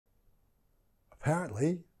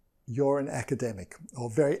Apparently, you're an academic or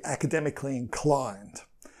very academically inclined.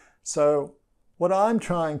 So what I'm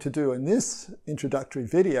trying to do in this introductory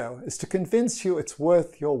video is to convince you it's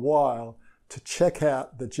worth your while to check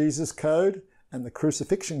out the Jesus Code and the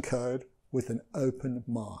Crucifixion Code with an open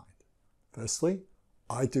mind. Firstly,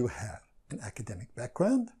 I do have an academic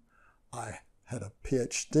background. I had a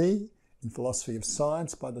PhD in philosophy of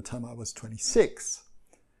science by the time I was 26.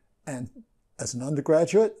 And as an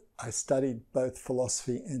undergraduate, I studied both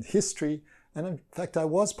philosophy and history. And in fact, I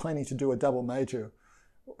was planning to do a double major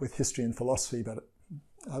with history and philosophy, but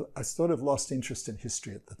I sort of lost interest in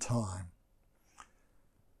history at the time.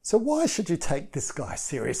 So why should you take this guy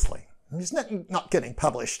seriously? He's not getting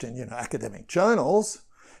published in, academic journals.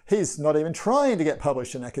 He's not even trying to get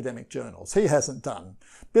published in academic journals. He hasn't done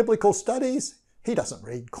biblical studies. He doesn't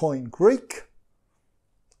read Koine Greek.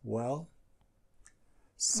 Well,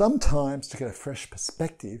 sometimes to get a fresh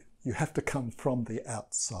perspective, you have to come from the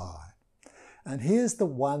outside. And here's the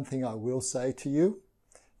one thing I will say to you.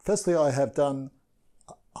 Firstly, I have done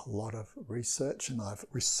a lot of research, and I've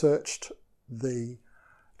researched the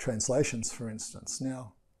translations, for instance.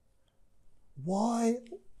 Now, why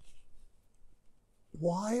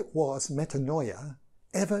was metanoia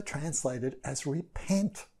ever translated as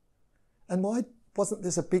repent? And why wasn't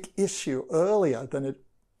this a big issue earlier than it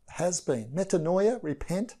has been? Metanoia,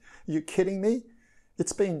 repent? Are you kidding me?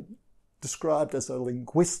 It's been described as a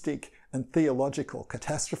linguistic and theological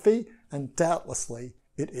catastrophe, and doubtlessly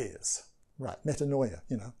it is. Right, metanoia,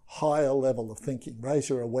 higher level of thinking, raise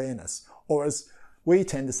your awareness. Or as we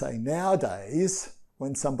tend to say nowadays,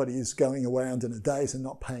 when somebody is going around in a daze and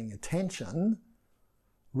not paying attention,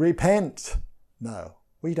 repent. No,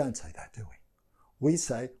 we don't say that, do we? We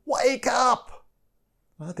say, wake up.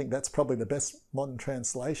 I think that's probably the best modern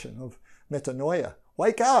translation of metanoia.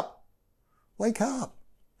 Wake up. Wake up.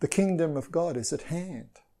 The kingdom of God is at hand.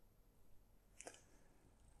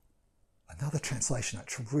 Another translation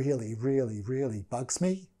that really, really, really bugs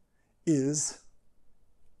me is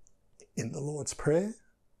in the Lord's Prayer.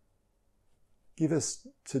 Give us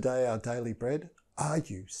today our daily bread. Are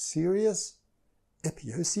you serious?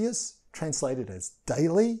 Epiousios, translated as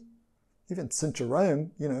daily. Even St.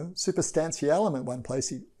 Jerome, superstantialum at one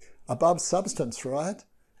place, above substance, right?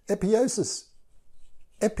 Epiousios,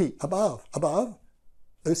 epi, above,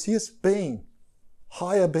 osios, being,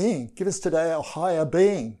 higher being. Give us today our higher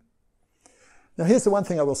being. Now, here's the one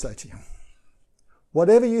thing I will say to you.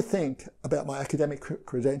 Whatever you think about my academic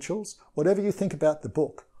credentials, whatever you think about the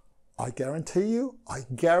book, I guarantee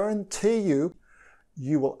you,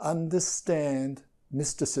 you will understand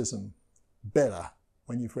mysticism better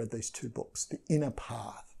when you've read these two books, The Inner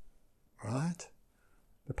Path, right?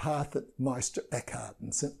 The path that Meister Eckhart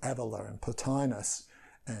and St. Avila and Plotinus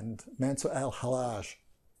and Mansur al-Hallaj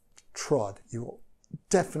trod. You will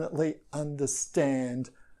definitely understand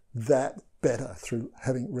that better through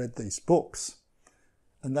having read these books.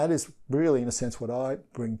 And that is really, in a sense, what I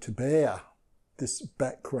bring to bear, this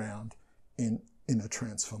background in inner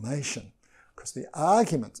transformation. Because the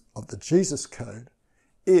argument of the Jesus Code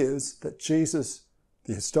is that Jesus,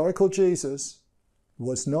 the historical Jesus,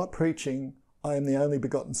 was not preaching, I am the only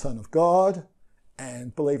begotten Son of God,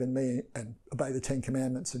 and believe in me and obey the 10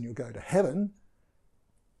 Commandments and you'll go to heaven.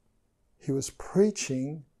 He was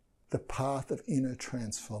preaching the path of inner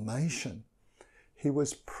transformation. He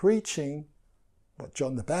was preaching what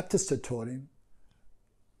John the Baptist had taught him,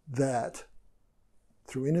 that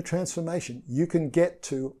through inner transformation, you can get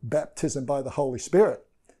to baptism by the Holy Spirit.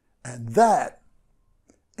 And that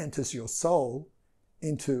enters your soul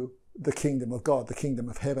into the kingdom of God, the kingdom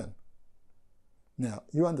of heaven. Now,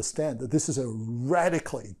 you understand that this is a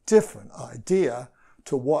radically different idea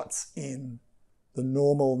to what's in the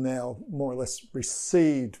normal, now more or less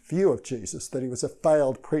received view of Jesus, that he was a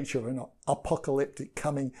failed preacher of an apocalyptic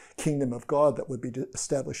coming kingdom of God that would be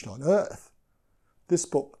established on earth. This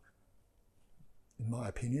book, in my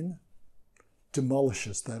opinion,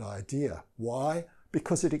 demolishes that idea. Why?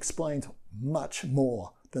 Because it explains much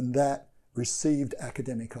more than that received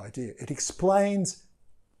academic idea. It explains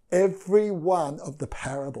every one of the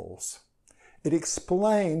parables. It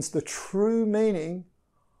explains the true meaning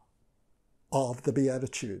of the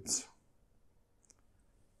Beatitudes.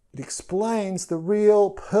 It explains the real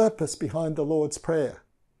purpose behind the Lord's Prayer.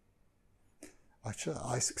 Actually,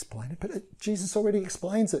 I explain it, but Jesus already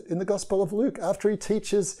explains it in the Gospel of Luke. After he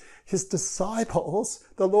teaches his disciples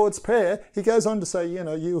the Lord's Prayer, he goes on to say,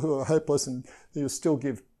 you who are hopeless and you still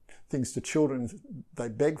give things to children if they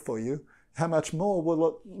beg for you, how much more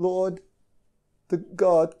will Lord the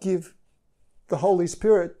God give the Holy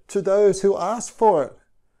Spirit to those who ask for it?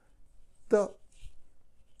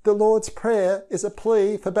 The Lord's Prayer is a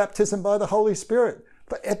plea for baptism by the Holy Spirit,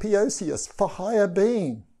 for epiousios, for higher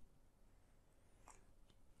being.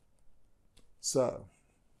 So,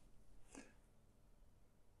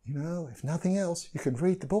 you know, if nothing else, you can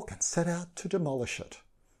read the book and set out to demolish it.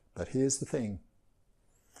 But here's the thing.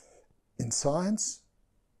 In science,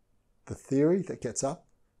 the theory that gets up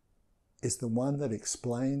is the one that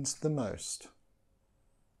explains the most.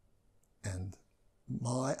 And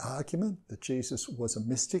my argument that Jesus was a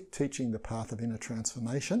mystic teaching the path of inner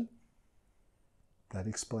transformation, that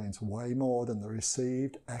explains way more than the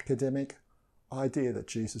received academic idea that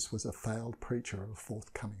Jesus was a failed preacher of a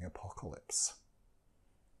forthcoming apocalypse.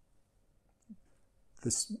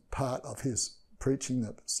 This part of his preaching,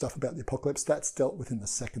 the stuff about the apocalypse, that's dealt with in the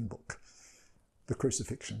second book, the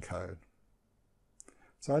Crucifixion Code.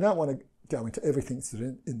 So I don't want to go into everything that's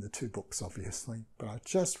in the two books, obviously, but I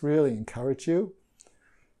just really encourage you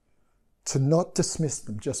to not dismiss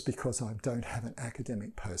them just because I don't have an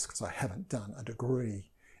academic post, because I haven't done a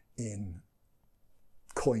degree in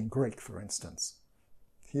Koine Greek, for instance.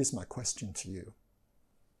 Here's my question to you.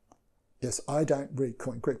 Yes, I don't read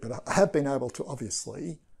Koine Greek, but I have been able to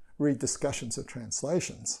obviously read discussions of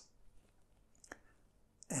translations.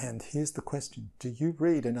 And here's the question. Do you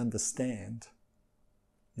read and understand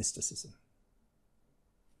mysticism?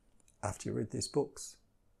 After you read these books,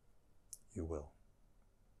 you will.